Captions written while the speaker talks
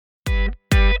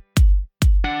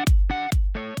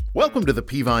Welcome to the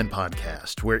Peavine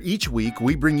Podcast, where each week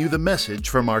we bring you the message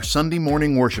from our Sunday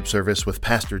morning worship service with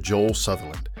Pastor Joel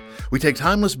Southerland. We take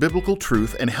timeless biblical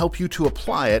truth and help you to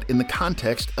apply it in the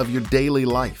context of your daily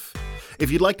life.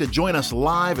 If you'd like to join us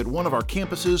live at one of our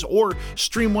campuses or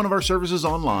stream one of our services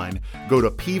online, go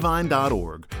to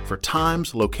peavine.org for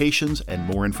times, locations, and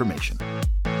more information.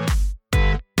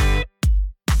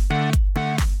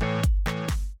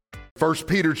 1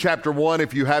 Peter chapter 1,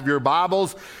 if you have your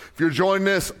Bibles. If you're joining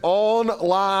us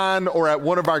online or at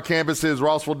one of our campuses,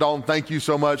 Rossville, Dalton, thank you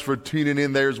so much for tuning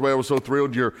in there as well. We're so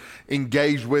thrilled you're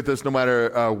engaged with us no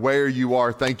matter where you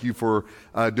are. Thank you for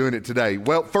doing it today.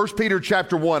 Well, 1 Peter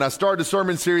chapter 1, I started a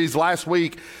sermon series last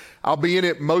week. I'll be in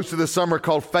it most of the summer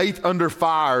called Faith Under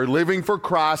Fire, Living for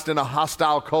Christ in a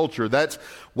Hostile Culture. That's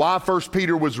why 1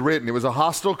 Peter was written. It was a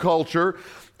hostile culture.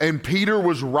 And Peter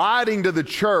was writing to the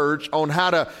church on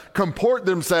how to comport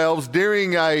themselves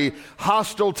during a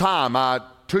hostile time. I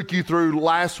took you through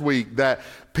last week that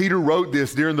Peter wrote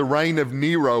this during the reign of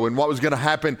Nero and what was going to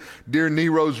happen during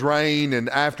Nero's reign and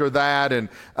after that. And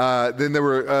then there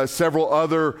were several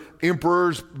other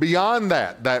emperors beyond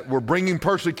that were bringing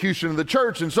persecution to the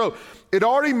church. And so it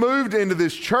already moved into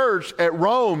this church at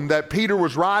Rome that Peter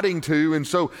was writing to. And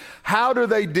so how do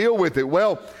they deal with it?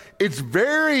 Well, it's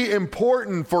very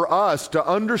important for us to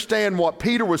understand what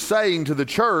Peter was saying to the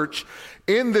church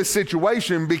in this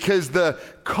situation because the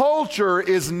culture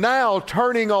is now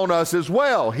turning on us as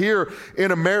well. Here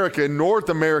in America, North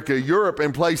America, Europe,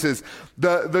 and places,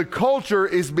 the culture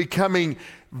is becoming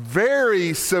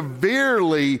very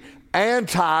severely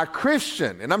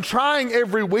anti-Christian. And I'm trying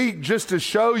every week just to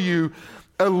show you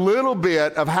a little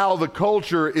bit of how the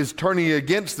culture is turning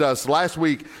against us. Last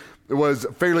week, it was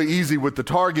fairly easy with the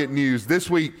Target news. This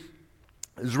week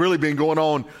has really been going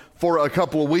on for a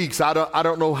couple of weeks. I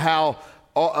don't know how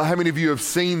many of you have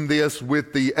seen this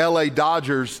with the LA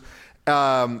Dodgers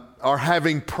are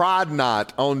having Pride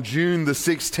Night on June the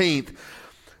 16th.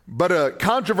 But a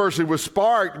controversy was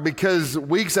sparked because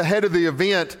weeks ahead of the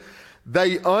event,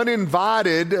 they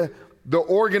uninvited the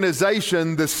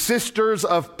organization, the Sisters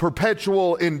of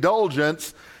Perpetual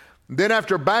Indulgence. Then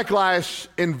after backlash,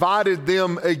 invited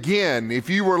them again. If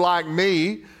you were like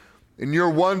me and you're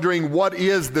wondering what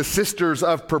is the Sisters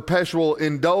of Perpetual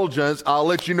Indulgence, I'll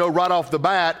let you know right off the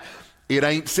bat, it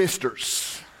ain't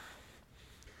sisters.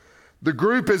 The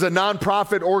group is a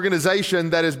nonprofit organization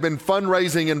that has been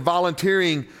fundraising and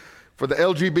volunteering for the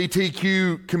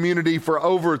LGBTQ community for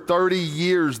over 30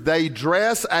 years. They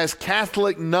dress as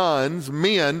Catholic nuns,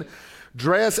 men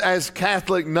dress as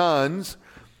Catholic nuns,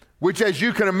 which, as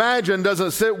you can imagine,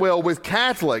 doesn't sit well with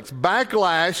Catholics.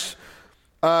 Backlash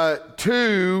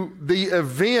to the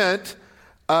event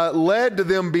led to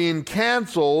them being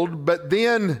canceled, but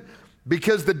then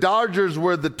because the Dodgers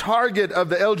were the target of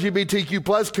the LGBTQ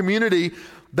plus community,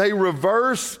 they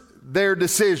reversed their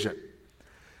decision.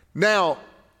 Now,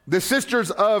 the Sisters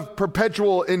of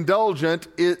Perpetual Indulgence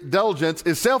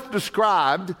is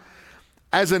self-described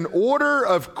as an order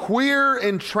of queer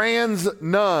and trans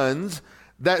nuns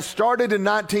that started in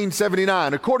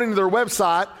 1979. According to their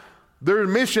website, their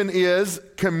mission is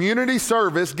community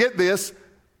service, get this,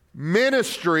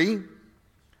 ministry,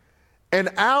 and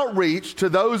outreach to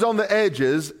those on the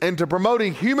edges and to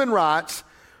promoting human rights,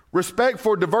 respect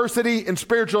for diversity, and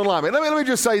spiritual alignment. Let me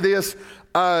just say this.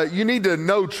 You need to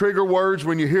know trigger words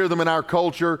when you hear them in our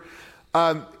culture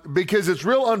because it's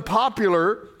real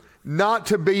unpopular not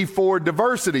to be for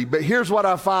diversity. But here's what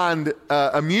I find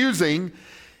amusing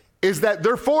is that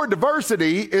they're for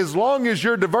diversity as long as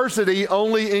your diversity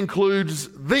only includes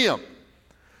them.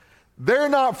 They're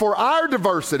not for our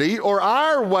diversity or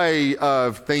our way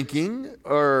of thinking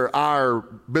or our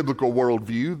biblical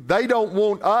worldview. They don't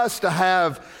want us to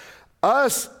have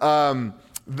us,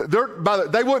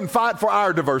 they wouldn't fight for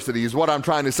our diversity is what I'm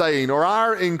trying to say, or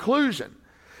our inclusion.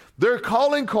 Their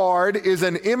calling card is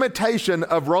an imitation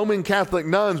of Roman Catholic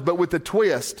nuns, but with a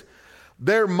twist.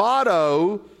 Their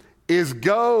motto is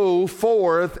go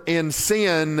forth and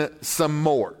sin some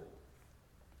more.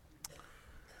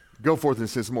 Go forth and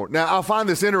sin some more. Now, I find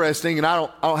this interesting, and I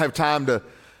don't have time to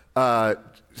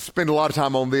spend a lot of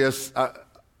time on this,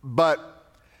 but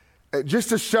just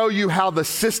to show you how the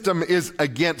system is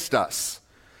against us.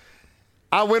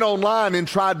 I went online and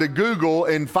tried to Google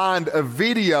and find a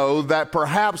video that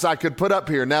perhaps I could put up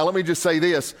here. Now, let me just say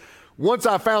this. Once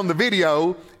I found the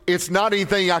video, it's not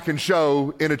anything I can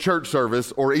show in a church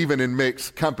service or even in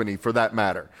mixed company for that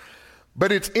matter.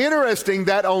 But it's interesting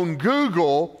that on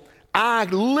Google, I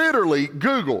literally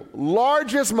Google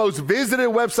largest, most visited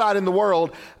website in the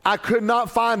world. I could not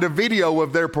find a video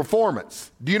of their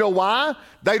performance. Do you know why?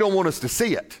 They don't want us to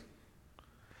see it.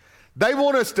 They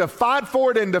want us to fight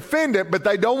for it and defend it, but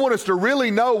they don't want us to really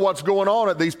know what's going on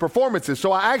at these performances.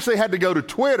 So I actually had to go to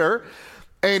Twitter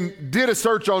and did a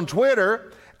search on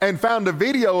Twitter and found a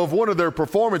video of one of their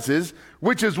performances,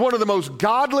 which is one of the most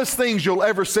godless things you'll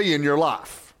ever see in your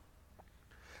life.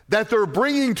 That they're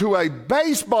bringing to a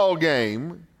baseball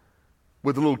game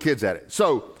with the little kids at it.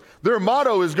 So their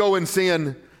motto is go and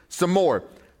sin some more.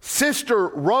 Sister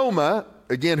Roma,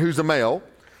 again, who's a male,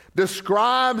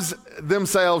 describes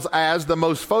themselves as the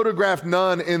most photographed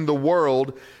nun in the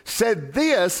world, said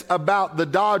this about the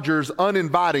Dodgers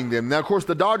uninviting them. Now, of course,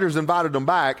 the Dodgers invited them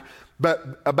back,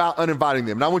 but about uninviting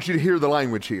them. And I want you to hear the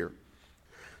language here.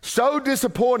 So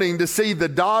disappointing to see the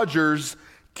Dodgers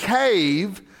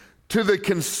cave to the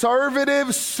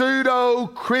conservative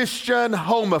pseudo-Christian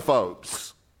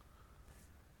homophobes.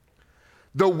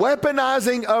 The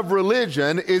weaponizing of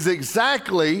religion is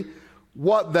exactly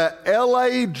what the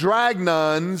LA drag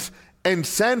nuns and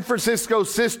San Francisco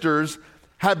sisters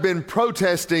have been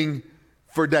protesting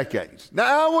for decades.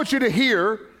 Now, I want you to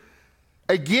hear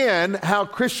again how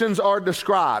Christians are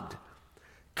described.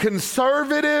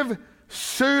 Conservative,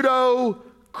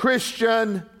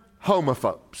 pseudo-Christian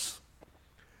homophobes,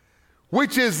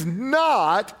 which is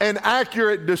not an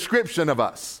accurate description of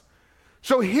us.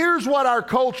 So here's what our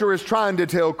culture is trying to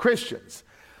tell Christians.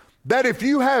 That if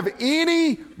you have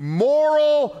any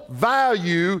moral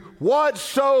value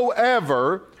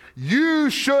whatsoever, you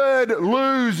should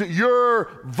lose your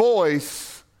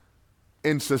voice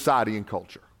in society and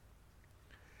culture.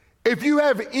 If you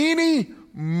have any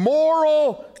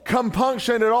moral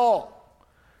compunction at all,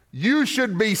 you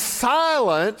should be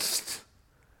silenced,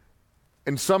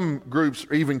 and some groups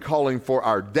are even calling for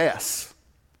our deaths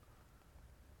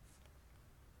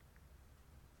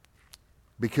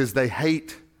because they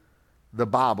hate the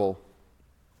Bible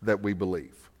that we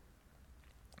believe.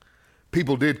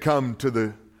 People did come to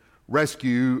the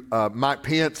rescue. Mike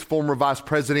Pence, former vice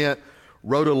president,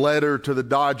 wrote a letter to the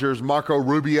Dodgers. Marco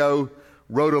Rubio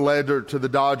wrote a letter to the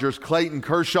Dodgers. Clayton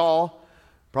Kershaw,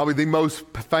 probably the most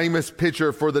famous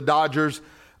pitcher for the Dodgers,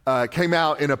 came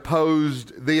out and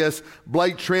opposed this.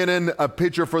 Blake Trennan, a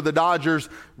pitcher for the Dodgers,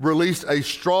 released a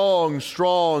strong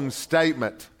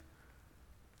statement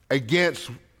against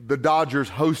the Dodgers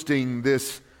hosting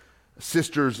this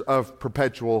Sisters of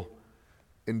Perpetual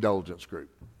Indulgence group.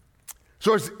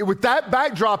 So it's with that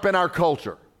backdrop in our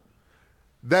culture,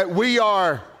 that we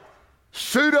are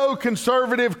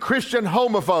pseudo-conservative Christian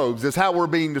homophobes is how we're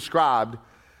being described.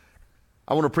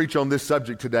 I want to preach on this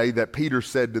subject today that Peter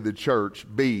said to the church,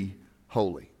 be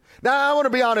holy. Now, I want to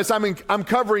be honest, I'm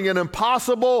covering an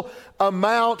impossible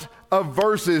amount of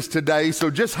verses today,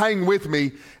 so just hang with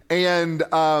me and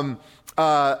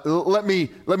let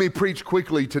me preach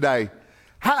quickly today.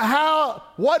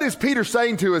 What is Peter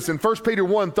saying to us in 1 Peter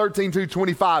 1, 13 to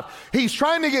 25? He's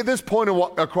trying to get this point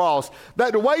across,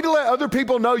 that the way to let other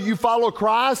people know you follow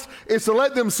Christ is to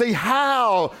let them see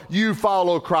how you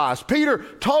follow Christ. Peter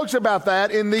talks about that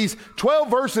in these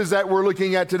 12 verses that we're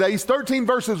looking at today, these 13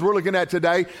 verses we're looking at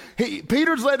today.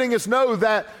 Peter's letting us know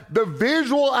that the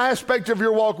visual aspect of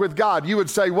your walk with God, you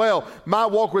would say, well, my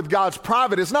walk with God's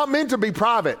private. It's not meant to be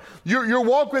private. Your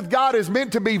walk with God is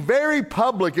meant to be very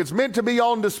public. It's meant to be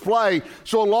on display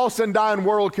so a lost and dying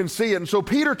world can see it. And so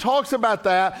Peter talks about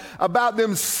that, about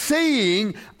them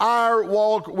seeing our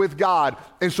walk with God.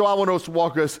 And so I want to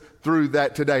walk us through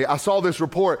that today. I saw this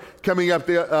report coming up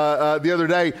the other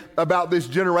day about this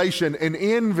generation and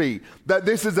envy, that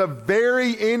this is a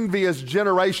very envious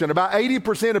generation. About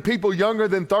 80% of people younger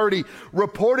than 30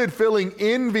 reported feeling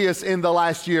envious in the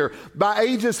last year. By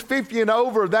ages 50 and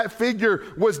over, that figure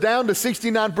was down to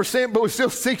 69%, but was still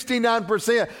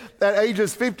 69% at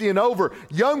ages 50 and over.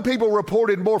 Young people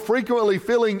reported more frequently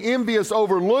feeling envious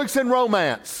over looks and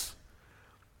romance,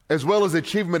 as well as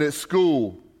achievement at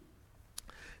school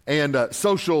and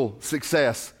social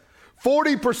success.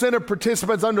 40% of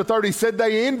participants under 30 said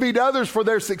they envied others for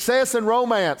their success and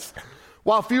romance,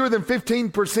 while fewer than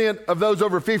 15% of those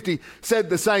over 50 said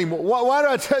the same. Why do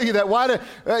I tell you that?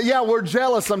 We're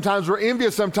jealous sometimes, we're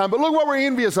envious sometimes, but look what we're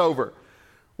envious over.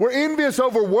 We're envious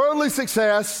over worldly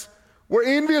success, we're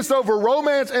envious over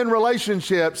romance and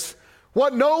relationships.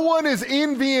 What no one is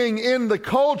envying in the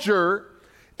culture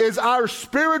is our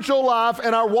spiritual life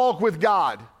and our walk with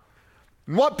God.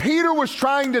 What Peter was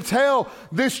trying to tell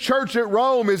this church at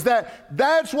Rome is that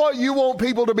that's what you want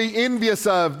people to be envious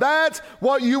of. That's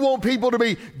what you want people to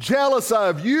be jealous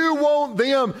of. You want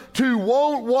them to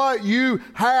want what you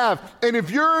have. And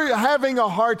if you're having a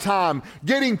hard time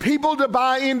getting people to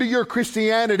buy into your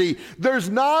Christianity, there's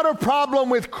not a problem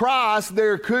with Christ.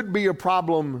 There could be a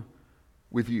problem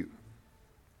with you.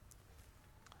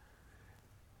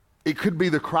 it could be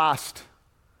the Christ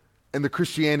and the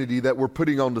Christianity that we're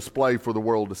putting on display for the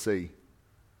world to see.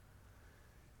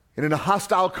 And in a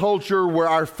hostile culture where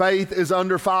our faith is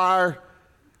under fire,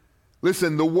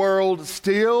 listen, the world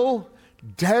still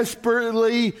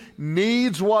desperately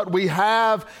needs what we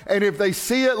have, and if they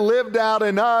see it lived out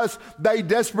in us, they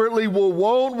desperately will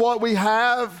want what we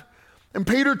have. And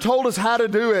Peter told us how to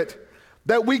do it,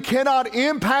 that we cannot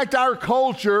impact our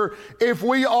culture if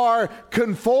we are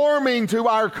conforming to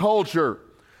our culture.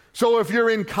 So if you're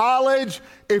in college,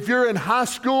 if you're in high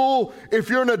school, if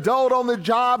you're an adult on the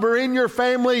job or in your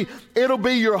family, it'll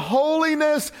be your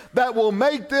holiness that will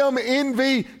make them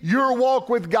envy your walk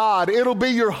with God. It'll be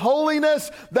your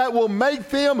holiness that will make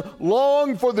them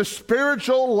long for the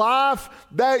spiritual life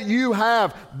that you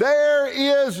have. There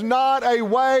is not a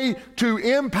way to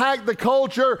impact the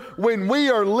culture when we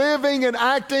are living and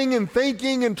acting and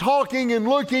thinking and talking and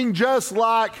looking just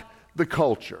like the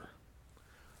culture.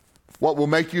 What will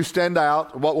make you stand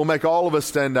out, what will make all of us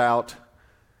stand out,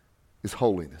 is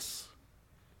holiness.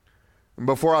 And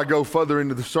before I go further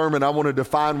into the sermon, I want to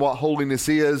define what holiness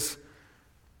is.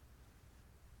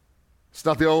 It's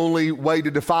not the only way to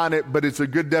define it, but it's a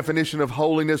good definition of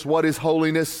holiness. What is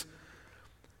holiness?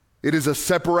 It is a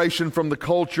separation from the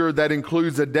culture that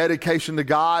includes a dedication to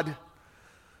God,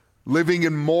 living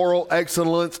in moral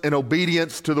excellence and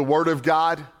obedience to the Word of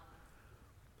God.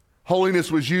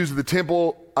 Holiness was used in the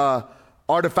temple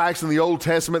artifacts in the Old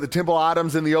Testament, the temple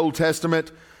items in the Old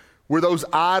Testament, were those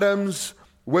items,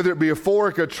 whether it be a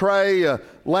fork, a tray, a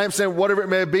lampstand, whatever it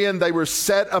may have been, they were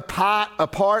set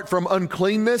apart from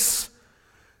uncleanness,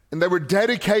 and they were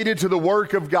dedicated to the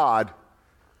work of God.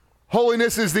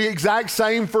 Holiness is the exact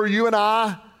same for you and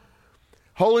I.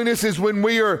 Holiness is when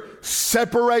we are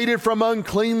separated from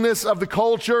uncleanness of the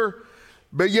culture,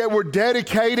 but yet we're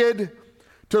dedicated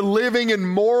to living in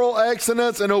moral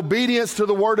excellence and obedience to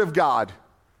the Word of God.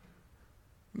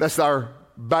 That's our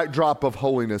backdrop of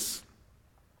holiness.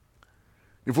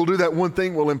 If we'll do that one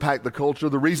thing, we'll impact the culture.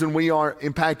 The reason we aren't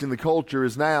impacting the culture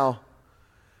is that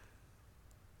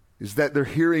they're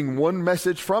hearing one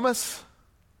message from us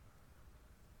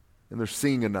and they're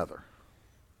seeing another.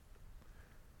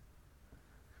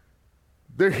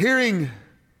 They're hearing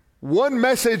one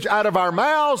message out of our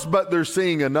mouths, but they're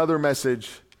seeing another message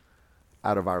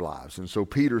out of our lives. And so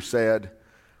Peter said,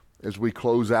 as we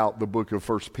close out the book of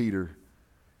 1 Peter,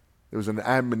 it was an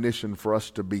admonition for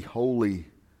us to be holy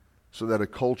so that a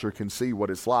culture can see what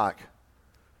it's like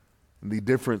and the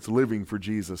difference living for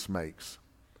Jesus makes.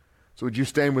 So would you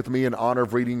stand with me in honor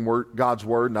of reading God's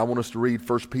Word? And I want us to read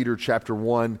 1 Peter chapter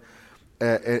 1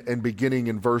 and beginning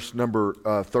in verse number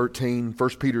 13. 1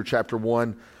 Peter chapter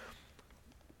 1,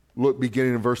 look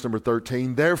beginning in verse number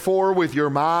 13. Therefore, with your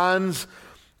minds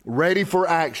ready for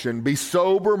action, be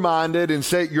sober-minded and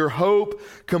set your hope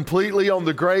completely on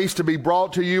the grace to be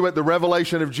brought to you at the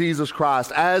revelation of Jesus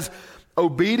Christ. As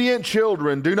obedient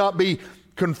children, do not be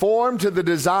conformed to the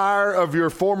desire of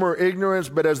your former ignorance,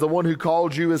 but as the one who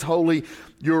called you is holy,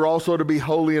 you are also to be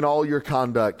holy in all your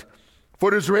conduct.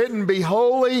 For it is written, be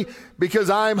holy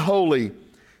because I am holy.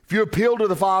 If you appeal to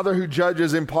the Father who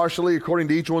judges impartially according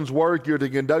to each one's work, you are to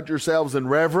conduct yourselves in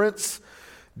reverence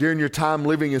during your time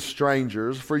living as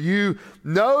strangers. For you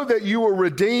know that you were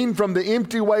redeemed from the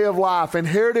empty way of life,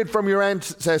 inherited from your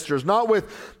ancestors, not with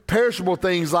perishable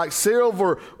things like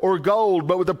silver or gold,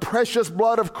 but with the precious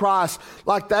blood of Christ,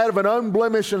 like that of an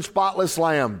unblemished and spotless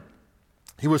lamb.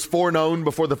 He was foreknown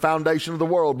before the foundation of the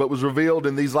world, but was revealed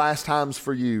in these last times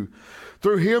for you.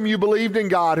 Through him you believed in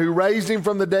God, who raised him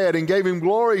from the dead and gave him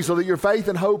glory, so that your faith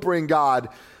and hope are in God.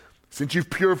 Since you've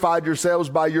purified yourselves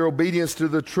by your obedience to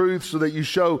the truth, so that you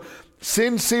show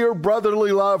sincere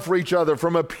brotherly love for each other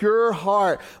from a pure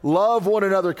heart, love one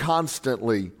another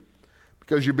constantly,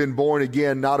 because you've been born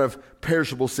again, not of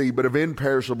perishable seed, but of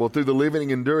imperishable, through the living,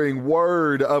 enduring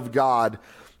Word of God.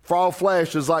 For all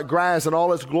flesh is like grass, and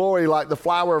all its glory like the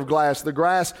flower of grass. The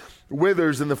grass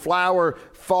withers and the flower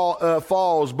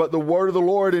falls, but the word of the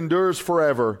Lord endures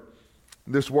forever.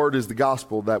 This word is the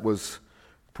gospel that was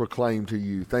proclaimed to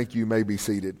you. Thank you. You may be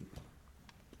seated.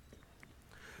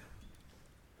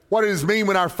 What does it mean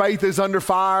when our faith is under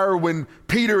fire, when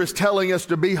Peter is telling us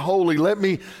to be holy? Let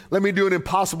me do an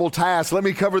impossible task. Let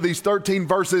me cover these 13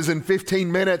 verses in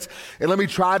 15 minutes, and let me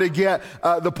try to get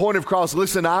the point across.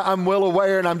 Listen, I'm well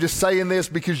aware, and I'm just saying this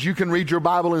because you can read your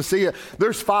Bible and see it.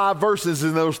 There's 5 verses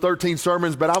in those 13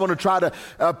 sermons, but I want to try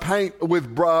to paint with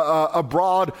a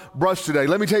broad brush today.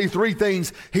 Let me tell you 3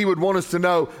 things he would want us to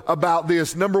know about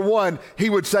this. Number 1, he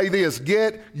would say this: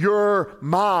 get your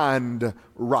mind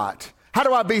right. How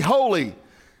do I be holy?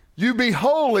 You be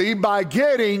holy by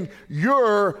getting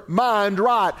your mind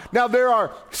right. Now, there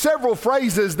are several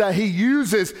phrases that he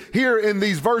uses here in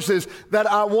these verses that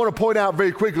I want to point out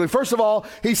very quickly. First of all,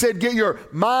 he said, get your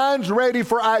minds ready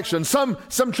for action. Some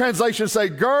translations say,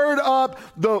 gird up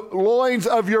the loins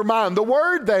of your mind. The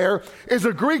word there is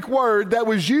a Greek word that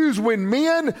was used when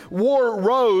men wore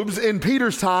robes in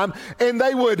Peter's time, and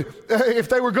they would, if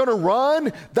they were going to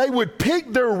run, they would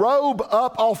pick their robe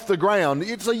up off the ground.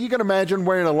 So you can imagine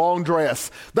wearing a long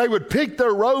dress. They would pick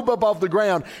their robe up off the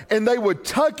ground and they would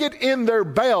tuck it in their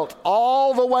belt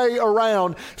all the way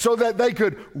around so that they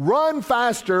could run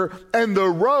faster and the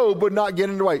robe would not get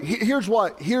in the way.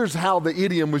 Here's how the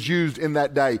idiom was used in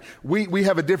that day. We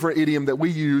have a different idiom that we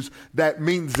use that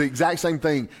means the exact same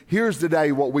thing. Here's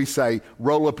today what we say: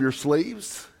 roll up your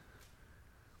sleeves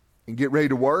and get ready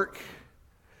to work.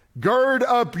 Gird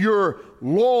up your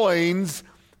loins,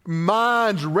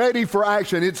 minds ready for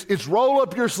action. It's roll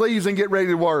up your sleeves and get ready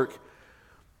to work.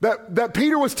 That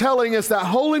Peter was telling us that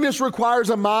holiness requires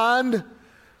a mind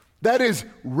that is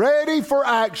ready for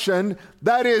action,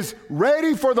 that is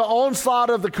ready for the onslaught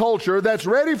of the culture, that's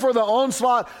ready for the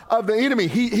onslaught of the enemy.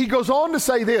 He goes on to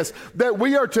say this, that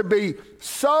we are to be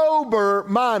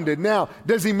sober-minded. Now,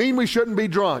 does he mean we shouldn't be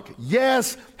drunk?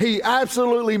 Yes, he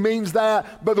absolutely means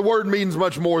that, but the word means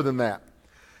much more than that.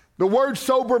 The word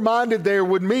sober-minded there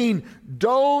would mean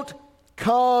don't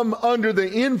come under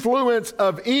the influence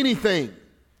of anything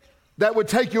that would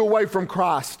take you away from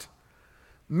Christ.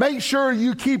 Make sure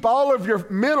you keep all of your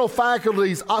mental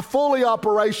faculties fully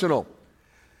operational.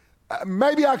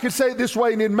 Maybe I could say it this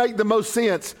way and it'd make the most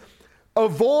sense.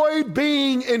 Avoid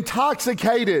being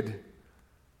intoxicated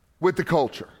with the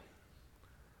culture.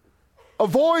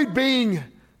 Avoid being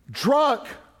drunk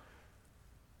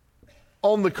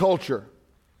on the culture.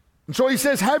 And so he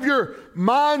says, have your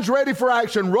minds ready for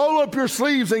action. Roll up your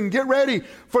sleeves and get ready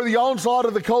for the onslaught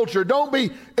of the culture. Don't be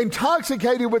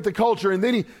intoxicated with the culture. And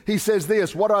then he says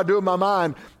this, what do I do in my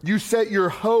mind? You set your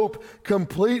hope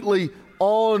completely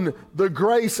on the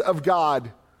grace of God.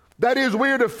 That is, we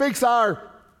are to fix our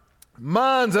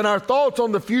minds and our thoughts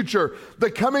on the future,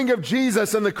 the coming of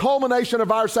Jesus and the culmination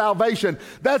of our salvation.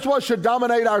 That's what should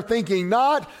dominate our thinking,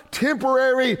 not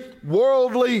temporary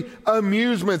worldly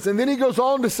amusements. And then he goes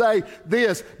on to say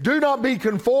this, do not be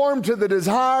conformed to the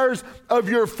desires of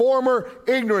your former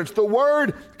ignorance. The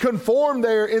word conform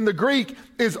there in the Greek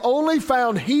is only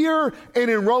found here and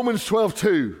in Romans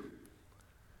 12:2.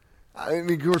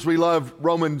 And of course we love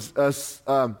Romans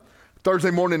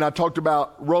Thursday morning, I talked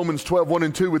about Romans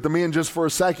 12:1-2 with the men just for a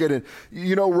second. And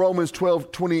you know Romans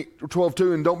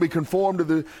 12:2, and don't be conformed to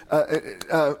the,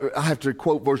 I have to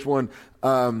quote verse 1.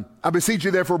 I beseech you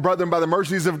therefore, brethren, by the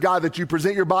mercies of God, that you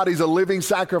present your bodies a living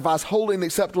sacrifice, holy and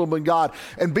acceptable in God.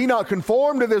 And be not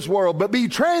conformed to this world, but be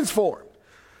transformed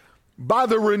by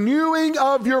the renewing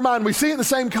of your mind. We see it in the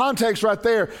same context right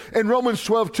there in Romans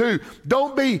 12:2.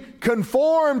 Don't be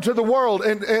conformed to the world.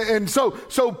 And so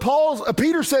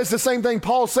Peter says the same thing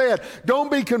Paul said. Don't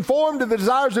be conformed to the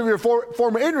desires of your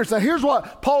former ignorance. Now here's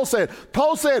what Paul said.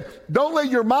 Paul said, don't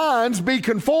let your minds be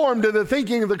conformed to the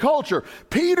thinking of the culture.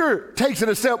 Peter takes it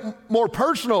a step more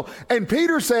personal, and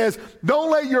Peter says, don't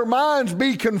let your minds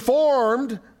be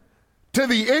conformed to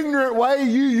the ignorant way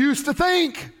you used to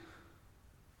think.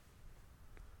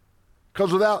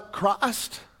 Because without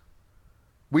Christ,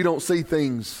 we don't see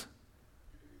things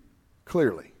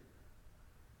clearly.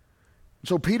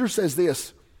 So Peter says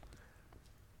this,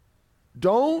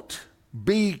 don't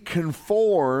be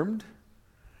conformed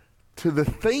to the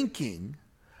thinking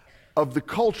of the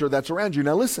culture that's around you.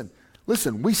 Now listen,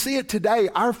 we see it today.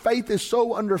 Our faith is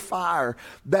so under fire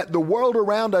that the world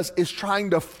around us is trying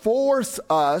to force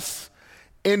us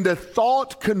into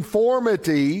thought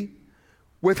conformity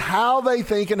with how they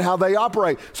think and how they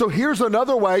operate. So here's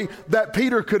another way that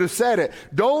Peter could have said it.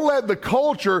 Don't let the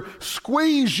culture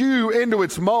squeeze you into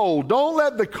its mold. Don't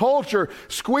let the culture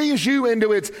squeeze you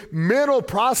into its mental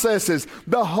processes.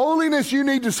 The holiness you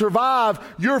need to survive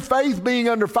your faith being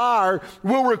under fire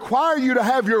will require you to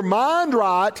have your mind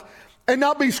right and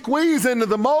not be squeezed into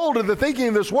the mold of the thinking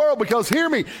of this world, because hear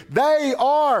me, they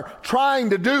are trying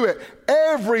to do it.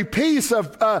 Every piece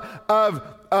of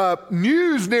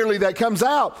news nearly that comes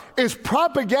out is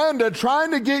propaganda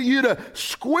trying to get you to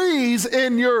squeeze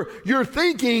in your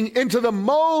thinking into the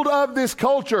mold of this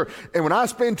culture. And when I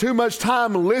spend too much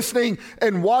time listening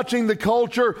and watching the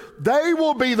culture, they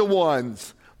will be the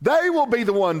ones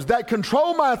that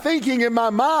control my thinking in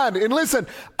my mind. And listen,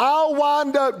 I'll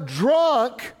wind up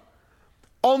drunk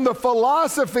on the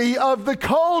philosophy of the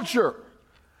culture.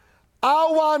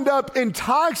 I'll wind up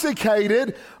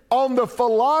intoxicated on the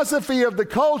philosophy of the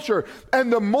culture.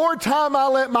 And the more time I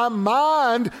let my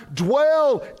mind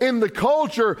dwell in the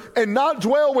culture and not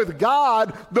dwell with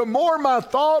God, the more my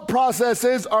thought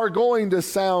processes are going to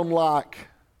sound like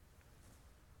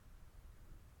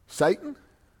Satan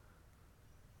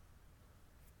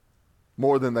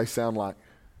more than they sound like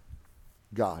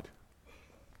God.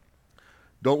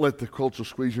 Don't let the culture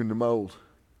squeeze you in the mold.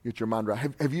 Get your mind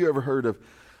right. Have you ever heard of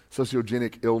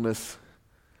sociogenic illness?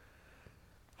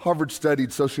 Harvard studied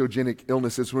sociogenic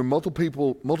illness. It's when multiple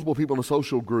people in a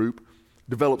social group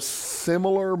develop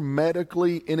similar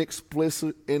medically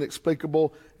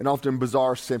inexplicable and often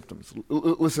bizarre symptoms.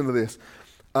 Listen to this.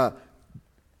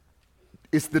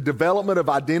 It's the development of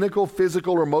identical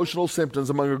physical or emotional symptoms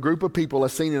among a group of people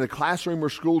as seen in a classroom or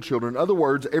school children. In other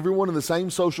words, everyone in the same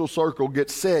social circle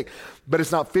gets sick, but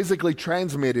it's not physically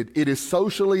transmitted. It is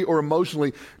socially or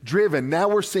emotionally driven. Now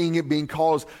we're seeing it being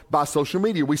caused by social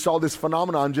media. We saw this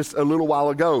phenomenon just a little while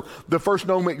ago. The first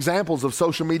known examples of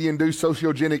social media-induced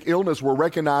sociogenic illness were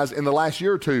recognized in the last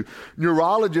year or two.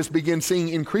 Neurologists began seeing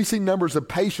increasing numbers of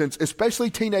patients, especially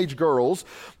teenage girls,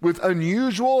 with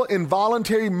unusual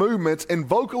involuntary movements and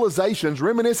vocalizations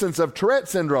reminiscent of Tourette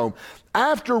syndrome.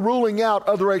 After ruling out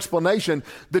other explanation,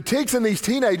 the tics in these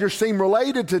teenagers seem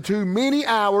related to too many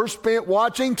hours spent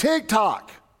watching TikTok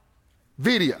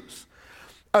videos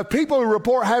of people who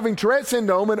report having Tourette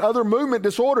syndrome and other movement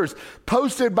disorders.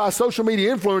 Posted by social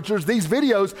media influencers, these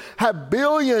videos have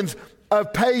billions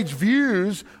of page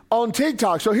views on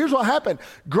TikTok. So here's what happened.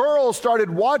 Girls started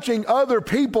watching other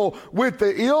people with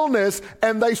the illness,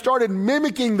 and they started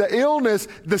mimicking the illness,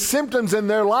 the symptoms in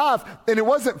their life. And it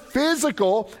wasn't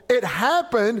physical. It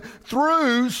happened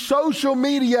through social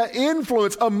media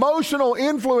influence, emotional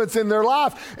influence in their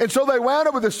life. And so they wound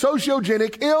up with a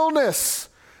sociogenic illness.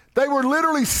 They were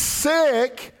literally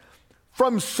sick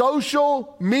from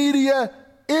social media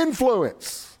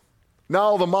influence. Now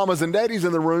all the mamas and daddies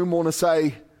in the room want to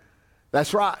say,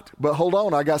 that's right, but hold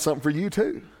on, I got something for you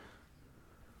too.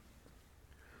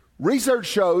 Research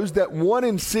shows that 1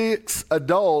 in 6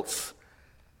 adults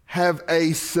have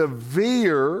a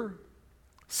severely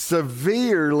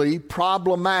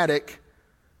problematic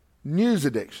news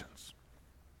addiction.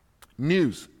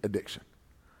 News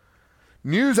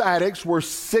addicts were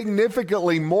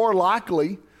significantly more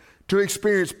likely to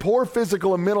experience poor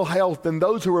physical and mental health than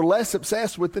those who were less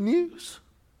obsessed with the news.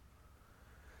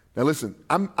 Now listen,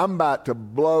 I'm about to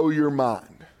blow your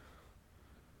mind.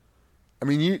 I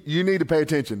mean, you need to pay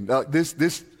attention.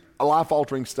 This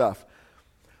life-altering stuff.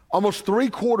 Almost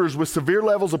 3/4 with severe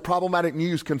levels of problematic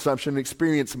news consumption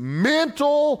experience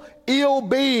mental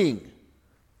ill-being.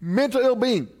 Mental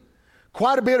ill-being.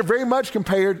 Quite a bit, or very much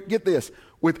compared, get this,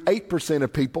 with 8%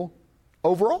 of people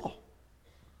overall.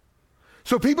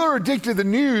 So people who are addicted to the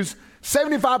news,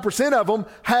 75% of them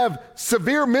have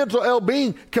severe mental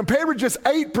ill-being compared with just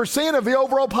 8% of the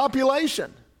overall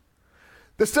population.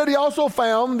 The study also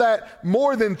found that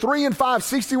more than 3 in 5,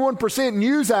 61%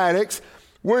 news addicts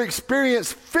were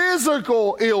experiencing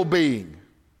physical ill-being,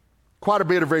 quite a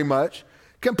bit or very much,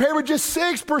 compared with just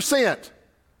 6%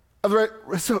 of the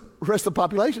rest of the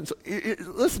population. So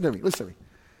listen to me.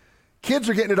 Kids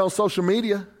are getting it on social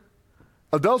media.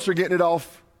 Adults are getting it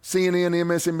off CNN,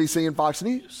 MSNBC, and Fox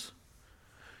News.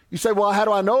 You say, well, how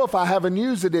do I know if I have a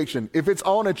news addiction? If it's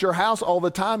on at your house all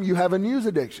the time, you have a news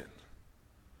addiction.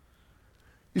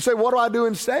 You say, what do I do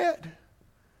instead?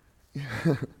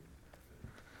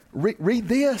 Read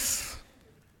this.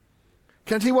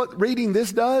 Can I tell you what reading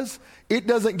this does? It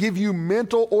doesn't give you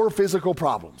mental or physical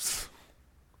problems.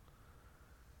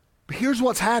 But here's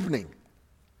what's happening.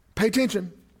 Pay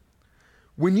attention.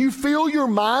 When you fill your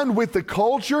mind with the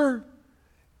culture,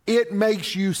 it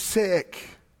makes you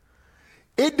sick.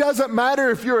 It doesn't matter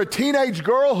if you're a teenage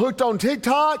girl hooked on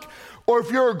TikTok or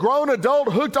if you're a grown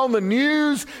adult hooked on the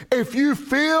news. If you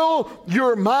fill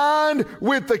your mind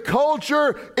with the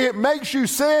culture, it makes you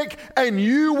sick, and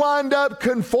you wind up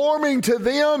conforming to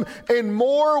them in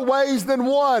more ways than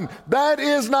one. That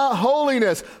is not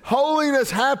holiness. Holiness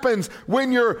happens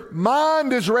when your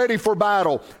mind is ready for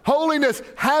battle. Holiness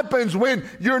happens when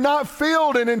you're not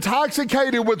filled and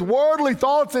intoxicated with worldly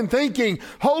thoughts and thinking.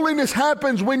 Holiness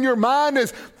happens when your mind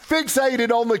is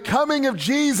fixated on the coming of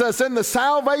Jesus and the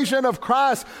salvation of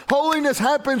Christ. Holiness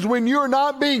happens when you're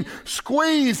not being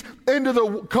squeezed into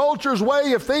the culture's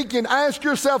way of thinking. Ask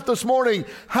yourself this morning,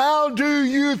 how do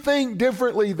you think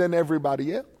differently than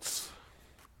everybody else?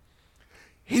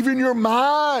 Even your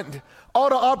mind ought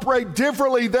to operate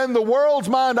differently than the world's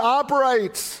mind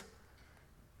operates.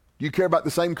 Do you care about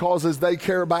the same causes they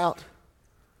care about?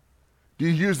 Do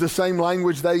you use the same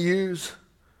language they use?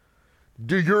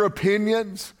 Do your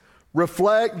opinions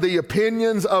reflect the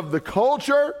opinions of the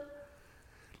culture.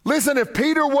 Listen, if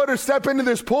Peter were to step into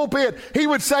this pulpit, he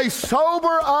would say,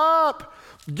 sober up.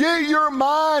 Get your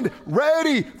mind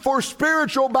ready for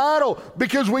spiritual battle,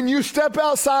 because when you step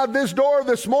outside this door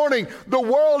this morning, the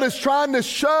world is trying to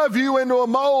shove you into a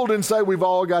mold and say, we've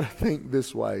all got to think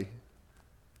this way.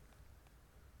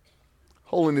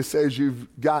 Holiness says you've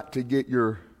got to get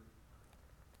your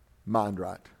mind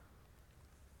right.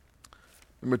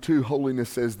 Number two, holiness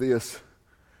says this: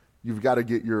 you've got to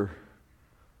get your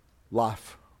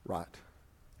life right.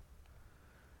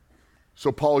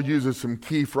 So Paul uses some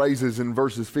key phrases in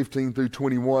verses 15 through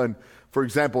 21. For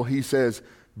example, he says,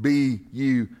 be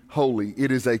you holy.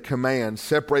 It is a command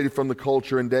separated from the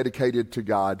culture and dedicated to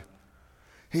God.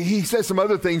 He says some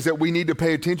other things that we need to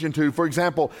pay attention to. For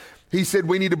example, he said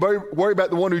we need to worry about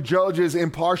the one who judges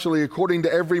impartially according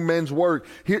to every man's work.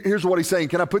 Here's what he's saying.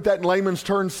 Can I put that in layman's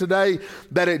terms today?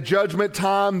 That at judgment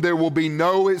time, there will be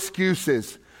no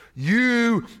excuses.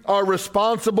 You are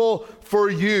responsible for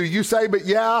you. You say, but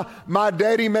yeah, my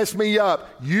daddy messed me up.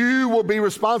 You will be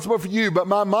responsible for you. But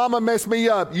my mama messed me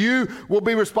up. You will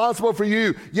be responsible for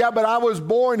you. Yeah, but I was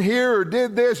born here or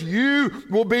did this. You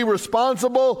will be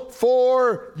responsible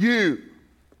for you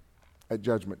at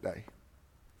Judgment Day.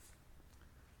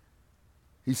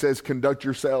 He says, conduct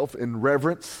yourself in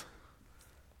reverence,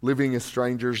 living as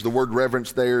strangers. The word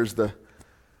reverence there is the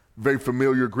very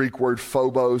familiar Greek word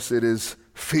phobos. It is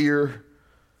fear.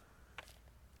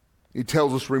 He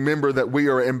tells us, remember that we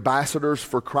are ambassadors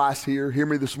for Christ here. Hear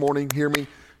me this morning. Hear me.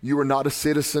 You are not a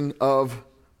citizen of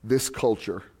this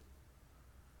culture.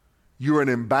 You are an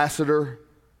ambassador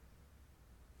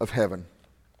of heaven.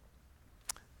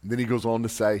 And then he goes on to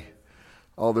say,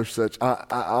 oh, there's such,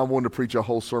 I want to preach a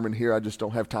whole sermon here. I just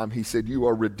don't have time. He said, you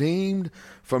are redeemed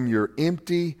from your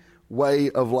empty way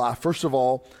of life. First of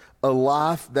all, a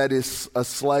life that is a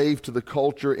slave to the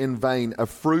culture in vain, a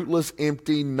fruitless,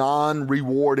 empty,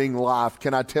 non-rewarding life.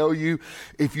 Can I tell you,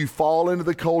 if you fall into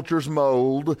the culture's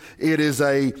mold, it is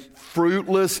a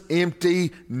fruitless, empty,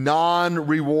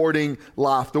 non-rewarding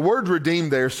life. The word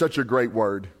redeemed there is such a great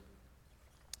word.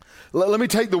 Let me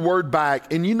take the word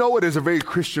back, and you know it is a very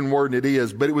Christian word, and it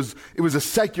is, but it was a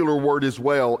secular word as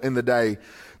well in the day.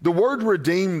 The word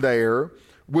redeemed there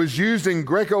was used in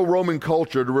Greco-Roman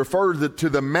culture to refer to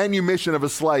the manumission of a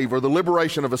slave or the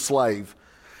liberation of a slave.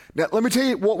 Now, let me tell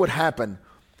you what would happen.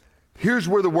 Here's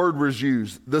where the word was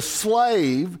used. The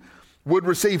slave would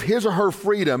receive his or her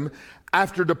freedom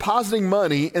after depositing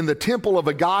money in the temple of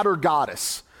a god or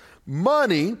goddess.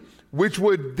 Money which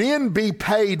would then be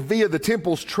paid via the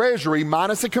temple's treasury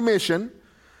minus a commission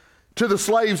to the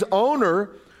slave's owner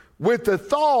with the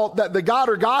thought that the god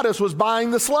or goddess was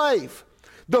buying the slave.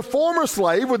 The former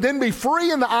slave would then be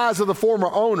free in the eyes of the former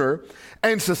owner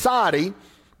and society,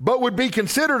 but would be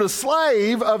considered a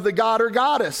slave of the god or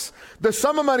goddess. The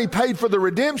sum of money paid for the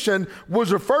redemption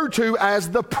was referred to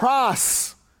as the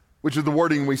price, which is the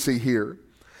wording we see here.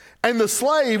 And the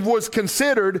slave was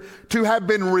considered to have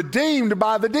been redeemed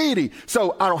by the deity.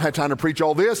 So I don't have time to preach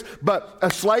all this, but a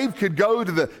slave could go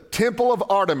to the temple of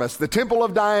Artemis, the temple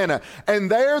of Diana, and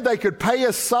there they could pay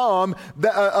a sum,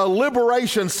 a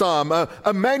liberation sum,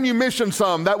 a manumission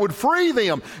sum that would free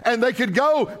them. And they could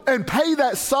go and pay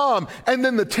that sum, and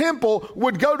then the temple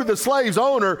would go to the slave's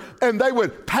owner, and they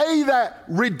would pay that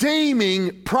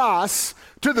redeeming price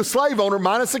to the slave owner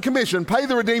minus the commission, pay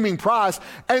the redeeming price,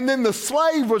 and then the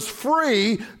slave was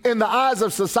free in the eyes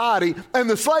of society, and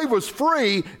the slave was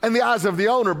free in the eyes of the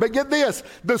owner. But get this,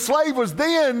 the slave was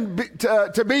then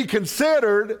to be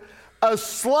considered a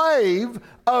slave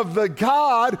of the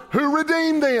God who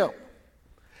redeemed them.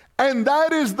 And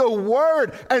that is the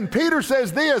word. And Peter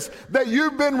says this, that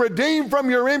you've been redeemed from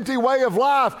your empty way of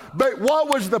life. But what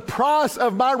was the price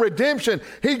of my redemption?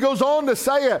 He goes on to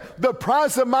say it. The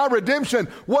price of my redemption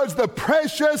was the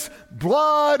precious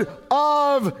blood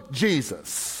of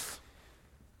Jesus.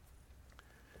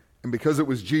 And because it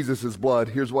was Jesus' blood,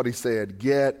 here's what he said: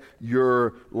 get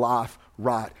your life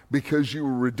right. Because you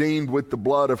were redeemed with the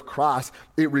blood of Christ,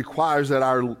 it requires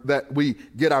that we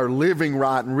get our living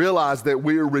right and realize that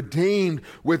we are redeemed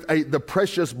with the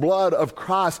precious blood of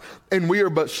Christ, and we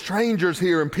are but strangers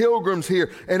here and pilgrims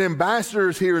here and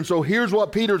ambassadors here. And so here's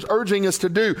what Peter's urging us to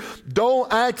do.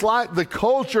 Don't act like the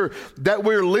culture that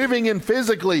we're living in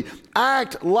physically.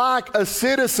 Act like a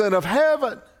citizen of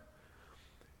heaven.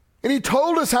 And he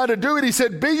told us how to do it. He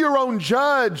said, be your own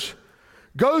judge.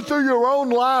 Go through your own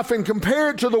life and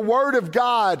compare it to the Word of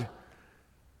God.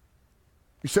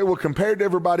 You say, well, compared to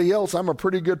everybody else, I'm a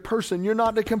pretty good person. You're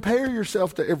not to compare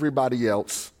yourself to everybody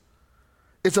else.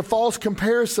 It's a false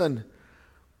comparison.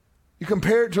 You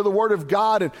compare it to the Word of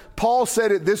God, and Paul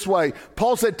said it this way.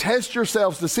 Paul said, test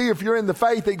yourselves to see if you're in the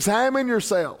faith. Examine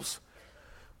yourselves.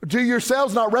 Do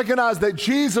yourselves not recognize that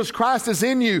Jesus Christ is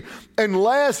in you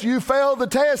unless you fail the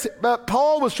test? But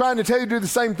Paul was trying to tell you to do the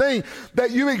same thing, that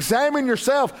you examine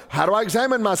yourself. How do I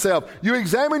examine myself? You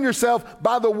examine yourself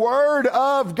by the Word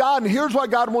of God. And here's what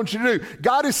God wants you to do.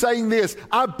 God is saying this,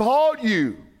 I bought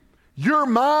you. You're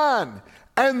mine.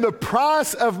 And the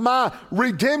price of my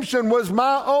redemption was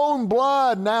my own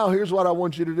blood. Now here's what I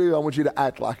want you to do. I want you to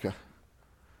act like a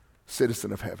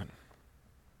citizen of heaven.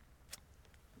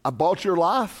 I bought your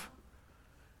life,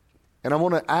 and I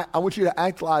want you to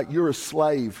act like you're a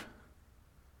slave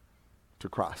to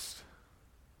Christ.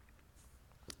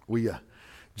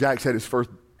 Jax had his fourth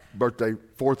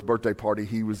birthday party.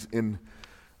 He was in,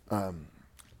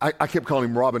 I kept calling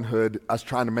him Robin Hood. I was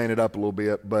trying to man it up a little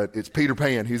bit, but it's Peter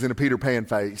Pan. He's in a Peter Pan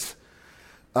phase.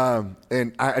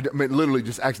 And I literally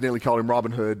just accidentally called him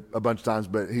Robin Hood a bunch of times,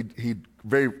 but he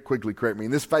very quickly corrected me.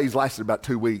 And this phase lasted about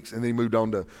 2 weeks, and then he moved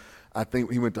on to, I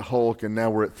think he went to Hulk, and now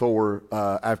we're at Thor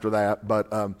after that. But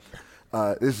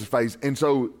this is phase. And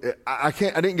so I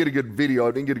didn't get a good video.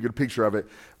 I didn't get a good picture of it.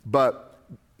 But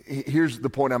here's the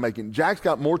point I'm making. Jack's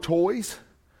got more toys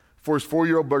for his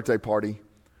 4-year-old birthday party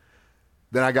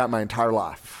than I got my entire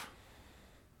life.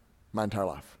 My entire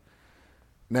life.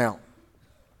 Now,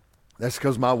 that's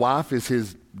because my wife is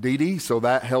his Dee, so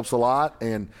that helps a lot.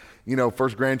 And,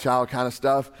 first grandchild kind of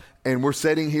stuff. And we're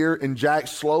sitting here, and Jack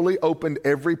slowly opened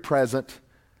every present,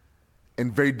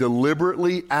 and very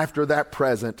deliberately after that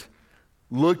present,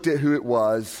 looked at who it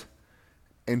was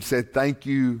and said thank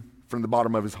you from the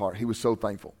bottom of his heart. He was so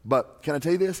thankful. But can I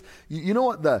tell you this? You know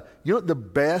what the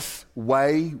best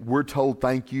way we're told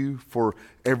thank you for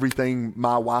everything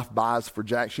my wife buys for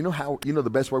Jack? You know the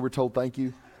best way we're told thank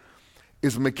you?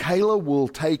 Is Michaela will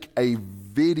take a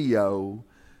video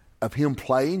of him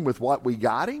playing with what we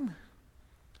got him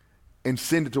and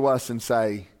send it to us and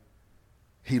say,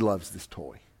 he loves this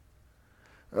toy.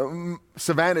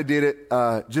 Savannah did it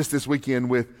just this weekend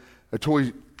with a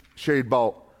toy she had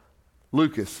bought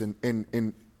Lucas. And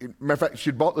matter of fact,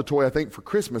 she'd bought the toy, I think, for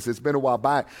Christmas. It's been a while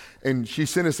back. And she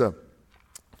sent us a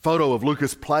photo of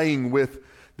Lucas playing with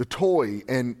the toy.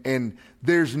 And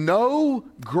there's no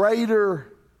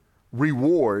greater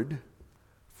reward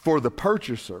for the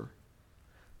purchaser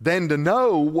than to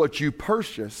know what you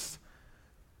purchase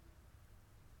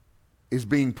is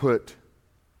being put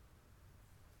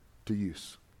to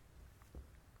use.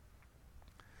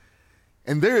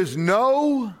 And there is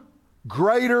no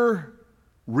greater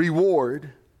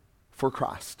reward for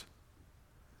Christ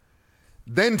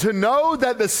than to know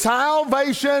that the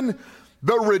salvation,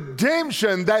 the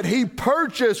redemption that he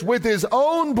purchased with his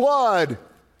own blood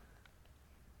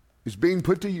is being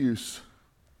put to use.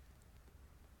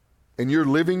 And you're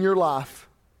living your life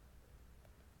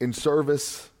in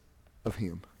service of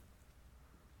him.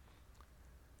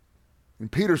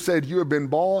 And Peter said, you have been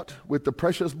bought with the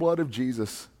precious blood of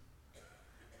Jesus.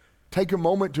 Take a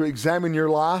moment to examine your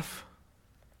life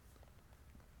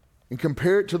and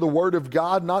compare it to the Word of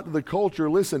God, not to the culture.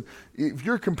 Listen, if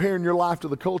you're comparing your life to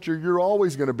the culture, you're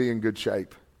always going to be in good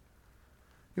shape.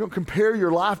 You don't compare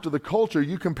your life to the culture.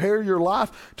 You compare your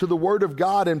life to the Word of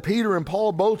God. And Peter and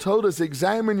Paul both told us,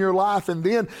 examine your life, and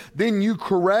then you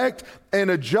correct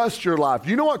and adjust your life.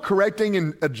 You know what correcting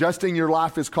and adjusting your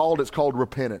life is called? It's called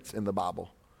repentance in the Bible.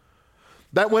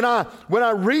 That when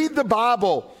I read the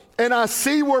Bible and I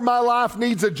see where my life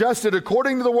needs adjusted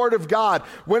according to the Word of God,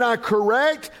 when I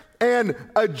correct and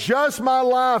adjust my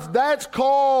life, that's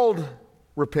called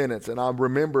repentance. And I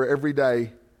remember every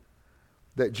day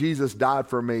that Jesus died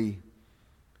for me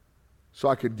so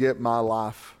I could get my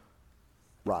life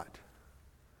right.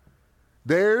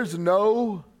 There's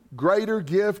no greater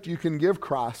gift you can give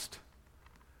Christ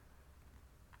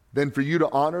than for you to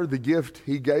honor the gift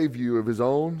he gave you of his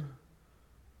own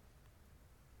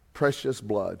precious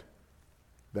blood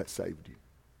that saved you.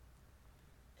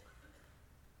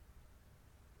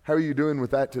 How are you doing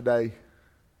with that today?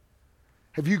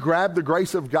 Have you grabbed the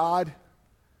grace of God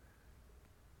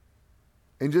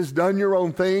and just done your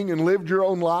own thing and lived your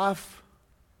own life?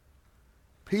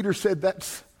 Peter said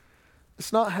that's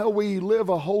not how we live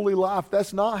a holy life.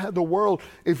 That's not how the world,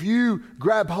 if you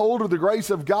grab hold of the grace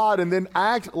of God and then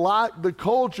act like the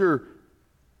culture,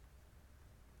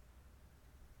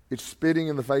 it's spitting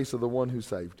in the face of the one who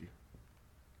saved you.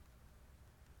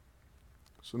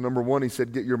 So number one, he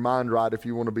said, get your mind right if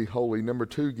you want to be holy. Number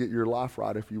two, get your life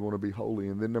right if you want to be holy.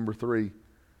 And then number three,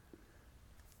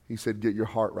 he said, get your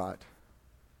heart right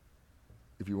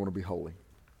if you want to be holy.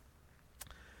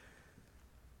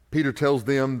 Peter tells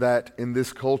them that in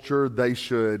this culture they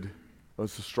should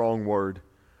That's a strong word.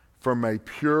 From a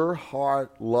pure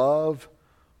heart, love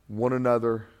one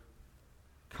another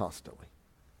constantly.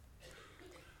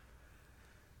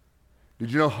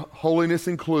 Did you know holiness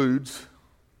includes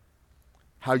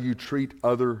how you treat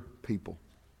other people?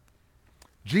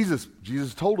 Jesus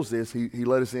told us this. He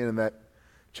let us in that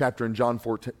chapter in John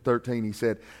 13. He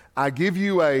said, I give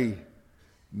you a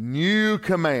new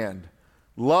command.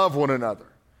 Love one another.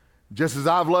 Just as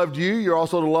I've loved you, you're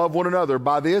also to love one another.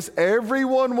 By this,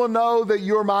 everyone will know that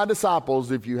you're my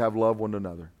disciples if you have loved one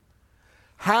another.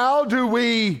 How do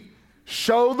we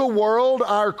show the world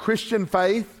our Christian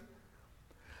faith?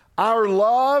 Our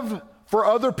love for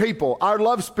other people, our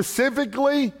love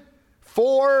specifically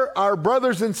for our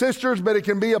brothers and sisters, but it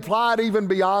can be applied even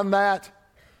beyond that.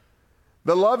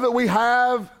 The love that we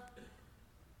have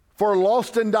for a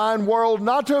lost and dying world,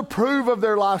 not to approve of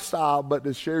their lifestyle, but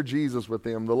to share Jesus with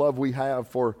them. The love we have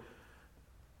for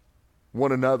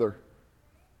one another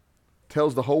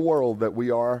tells the whole world that we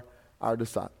are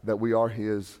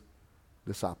His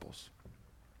disciples.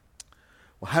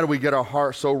 Well, how do we get our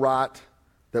heart so right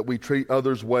that we treat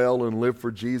others well and live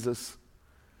for Jesus?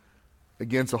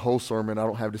 Again, it's a whole sermon. I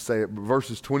don't have to say it. But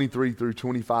verses 23 through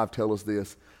 25 tell us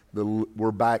this.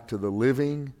 We're back to the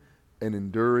living and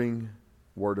enduring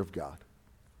Word of God.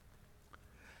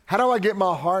 How do I get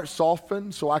my heart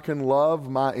softened so I can love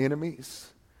my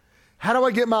enemies? How do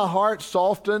I get my heart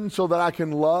softened so that I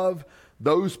can love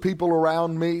those people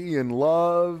around me and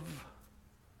love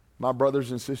my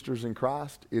brothers and sisters in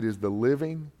Christ? It is the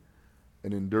living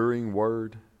and enduring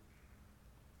Word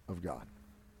of God.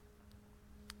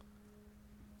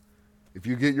 If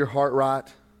you get your heart right,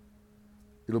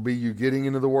 it'll be you getting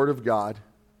into the Word of God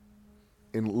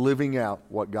and living out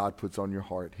what God puts on your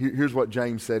heart. Here's what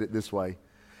James said it this way.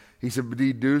 He said, but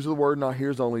ye doers of the word, not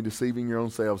hearers only, deceiving your own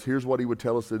selves. Here's what he would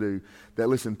tell us to do. That,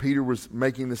 listen, Peter was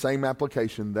making the same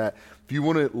application that if you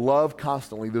want to love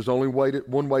constantly, there's only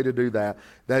one way to do that.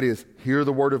 That is, hear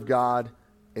the Word of God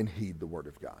and heed the Word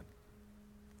of God.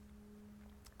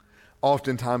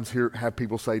 Oftentimes have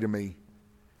people say to me,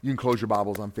 you can close your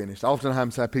Bibles, I'm finished.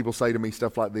 Oftentimes have people say to me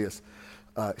stuff like this.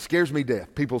 It scares me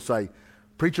death. People say,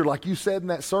 preacher, like you said in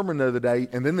that sermon the other day,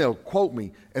 and then they'll quote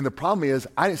me. And the problem is,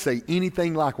 I didn't say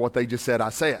anything like what they just said I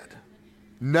said.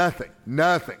 Nothing.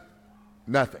 Wouldn't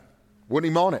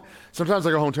even on it. Sometimes I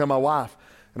go home and tell my wife,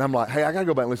 and I'm like, hey, I got to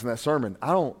go back and listen to that sermon.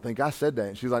 I don't think I said that.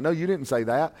 And she's like, no, you didn't say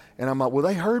that. And I'm like, well,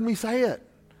 they heard me say it.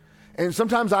 And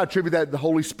sometimes I attribute that to the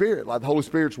Holy Spirit, like the Holy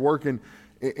Spirit's working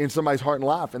in somebody's heart and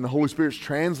life, and the Holy Spirit's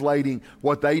translating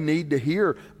what they need to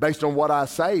hear based on what I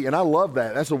say. And I love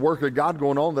that. That's a work of God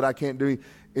going on that I can't do.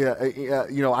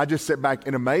 I just sit back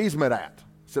in amazement at.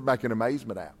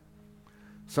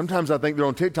 Sometimes I think they're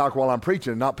on TikTok while I'm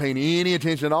preaching, not paying any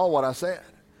attention at all what I said.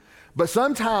 But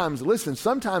sometimes, listen,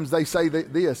 sometimes they say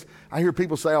this. I hear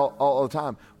people say all the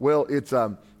time, well, it's,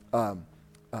 they'll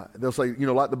say,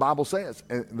 like the Bible says.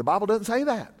 And the Bible doesn't say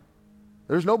that.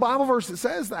 There's no Bible verse that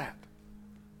says that.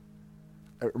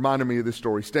 It reminded me of this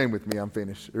story. Stand with me, I'm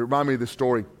finished. It reminded me of this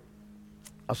story.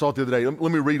 I saw it the other day.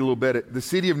 Let me read a little bit. The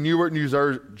city of Newark, New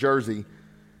Jersey,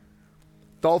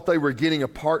 thought they were getting a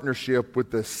partnership with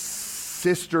the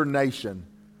sister nation,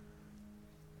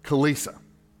 Kalisa.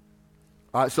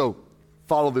 All right, so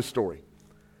follow this story.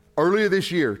 Earlier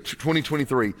this year,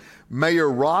 2023, Mayor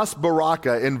Ras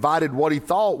Baraka invited what he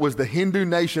thought was the Hindu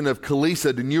nation of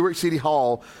Kalisa to Newark City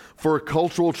Hall for a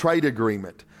cultural trade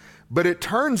agreement. But it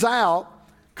turns out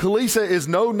Kalisa is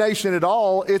no nation at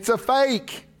all. It's a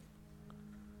fake.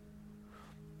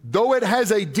 Though it has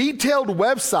a detailed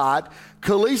website,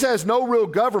 Kalisa has no real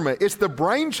government. It's the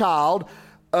brainchild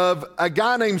of a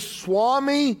guy named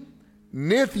Swami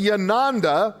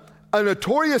Nithyananda, a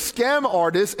notorious scam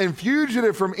artist and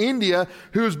fugitive from India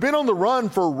who has been on the run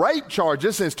for rape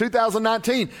charges since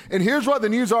 2019. And here's what the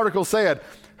news article said.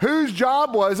 Whose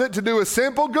job was it to do a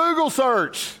simple Google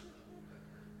search?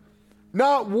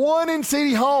 Not one in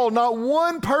City Hall, not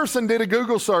one person did a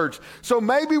Google search. So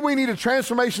maybe we need a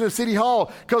transformation of City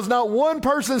Hall because not one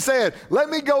person said, let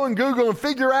me go and Google and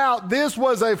figure out this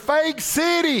was a fake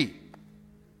city,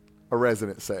 a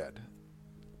resident said.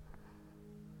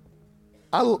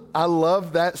 I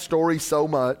love that story so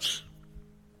much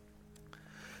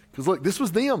because look, this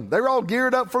was them. They were all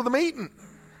geared up for the meeting.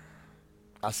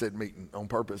 I said meeting on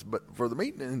purpose, but for the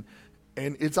meeting,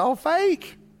 and it's all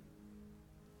fake.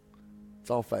 It's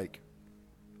all fake.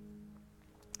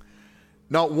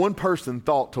 Not one person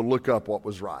thought to look up what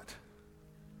was right,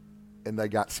 and they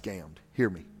got scammed. Hear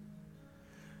me.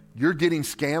 You're getting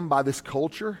scammed by this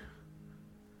culture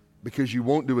because you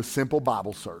won't do a simple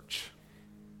Bible search.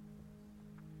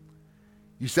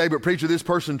 You say, but preacher, this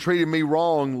person treated me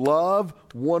wrong. Love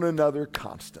one another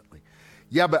constantly.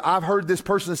 Yeah, but I've heard this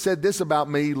person said this about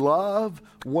me. Love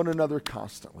one another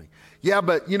constantly. Yeah,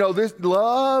 but this,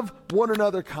 love one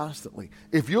another constantly.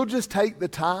 If you'll just take the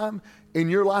time in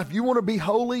your life, you want to be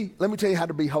holy? Let me tell you how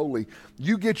to be holy.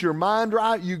 You get your mind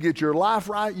right, you get your life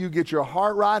right, you get your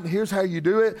heart right, and here's how you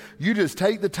do it. You just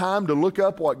take the time to look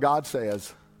up what God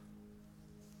says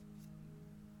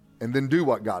and then do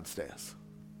what God says.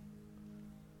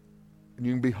 And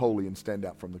you can be holy and stand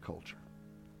out from the culture.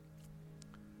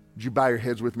 Would you bow your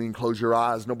heads with me and close your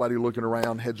eyes? Nobody looking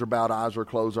around. Heads are bowed, eyes are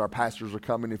closed. Our pastors are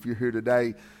coming. If you're here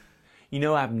today,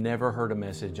 I've never heard a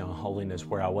message on holiness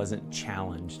where I wasn't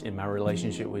challenged in my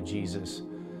relationship with Jesus.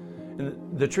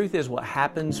 And the truth is, what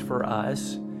happens for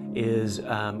us is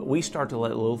we start to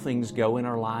let little things go in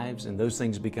our lives, and those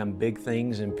things become big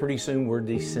things, and pretty soon we're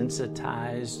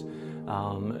desensitized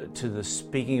to the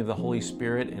speaking of the Holy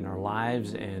Spirit in our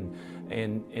lives, and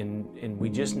we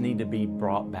just need to be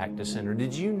brought back to center.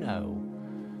 Did you know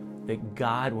that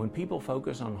God, when people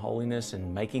focus on holiness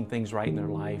and making things right in their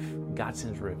life, God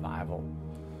sends revival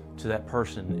to that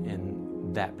person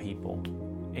and that people?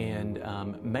 And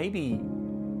maybe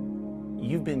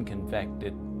you've been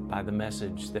convicted by the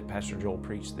message that Pastor Joel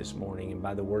preached this morning and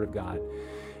by the Word of God.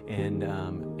 And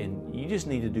you just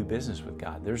need to do business with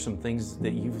God. There's some things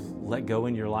that you've let go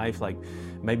in your life, like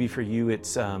maybe for you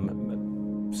it's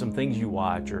some things you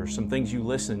watch or some things you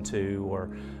listen to, or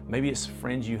maybe it's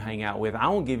friends you hang out with. I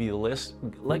won't give you the list.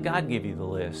 Let God give you the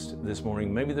list this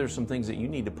morning. Maybe there's some things that you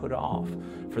need to put off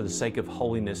for the sake of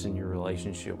holiness in your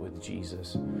relationship with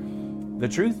Jesus. The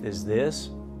truth is this: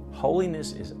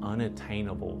 holiness is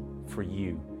unattainable for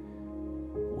you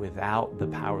without the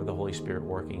power of the Holy Spirit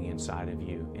working inside of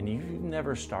you. And if you've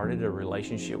never started a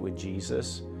relationship with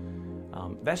Jesus,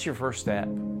 that's your first step.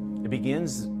 It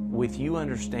begins with you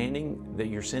understanding that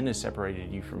your sin has separated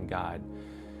you from God.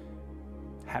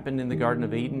 Happened in the Garden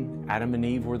of Eden. Adam and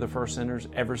Eve were the first sinners.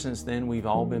 Ever since then, we've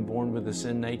all been born with a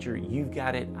sin nature. You've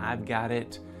got it, I've got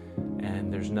it,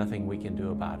 and there's nothing we can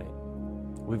do about it.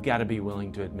 We've got to be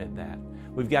willing to admit that.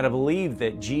 We've got to believe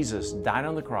that Jesus died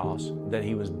on the cross, that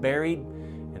He was buried,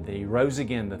 and that He rose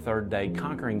again the third day,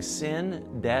 conquering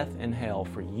sin, death, and hell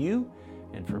for you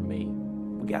and for me.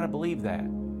 We've got to believe that.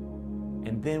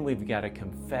 And then we've got to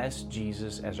confess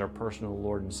Jesus as our personal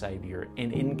Lord and Savior.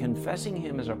 And in confessing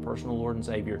Him as our personal Lord and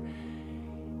Savior,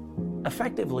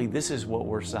 effectively, this is what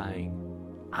we're saying: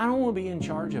 I don't want to be in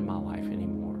charge of my life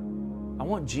anymore. I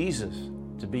want Jesus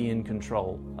to be in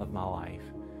control of my life.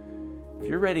 If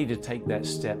you're ready to take that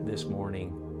step this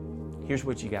morning, here's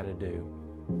what you got to do.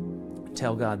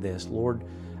 Tell God this: Lord,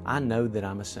 I know that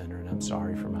I'm a sinner and I'm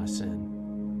sorry for my sin.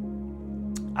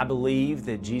 I believe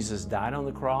that Jesus died on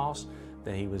the cross,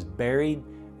 that He was buried,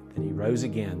 that He rose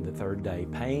again the third day,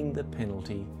 paying the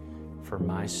penalty for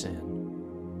my sin.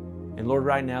 And Lord,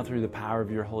 right now, through the power of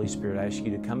your Holy Spirit, I ask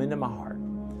you to come into my heart,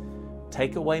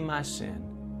 take away my sin,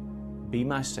 be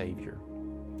my Savior.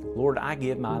 Lord, I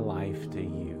give my life to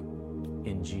you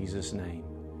in Jesus' name.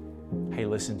 Hey,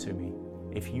 listen to me.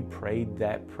 If you prayed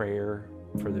that prayer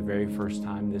for the very first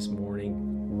time this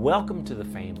morning, welcome to the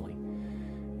family.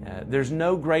 There's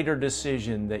no greater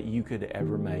decision that you could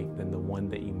ever make than the one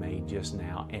that you made just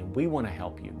now, and we want to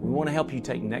help you. We want to help you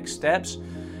take next steps.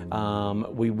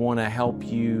 We want to help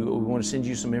you. We want to send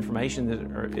you some information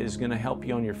that is going to help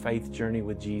you on your faith journey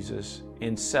with Jesus.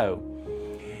 And so,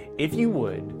 if you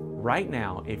would, right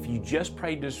now, if you just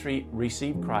prayed to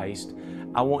receive Christ,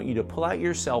 I want you to pull out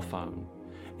your cell phone,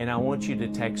 and I want you to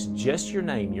text just your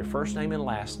name, your first name and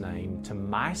last name, to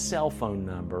my cell phone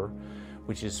number,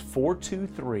 which is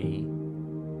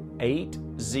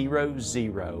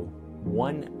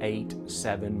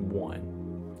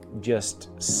 423-800-1871. Just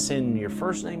send your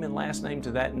first name and last name to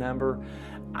that number.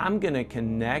 I'm going to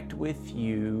connect with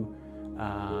you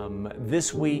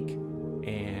this week,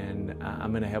 and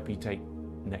I'm going to help you take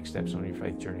next steps on your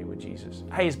faith journey with Jesus.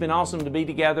 Hey, it's been awesome to be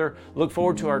together. Look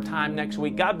forward to our time next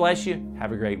week. God bless you.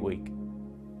 Have a great week.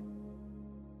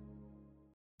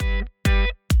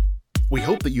 We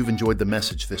hope that you've enjoyed the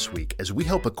message this week as we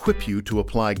help equip you to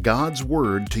apply God's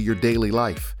Word to your daily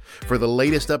life. For the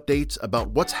latest updates about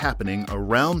what's happening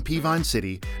around Peavine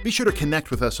City, be sure to connect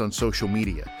with us on social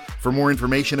media. For more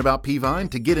information about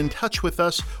Peavine, to get in touch with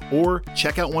us, or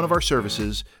check out one of our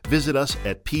services, visit us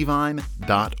at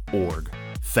peavine.org.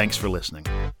 Thanks for listening.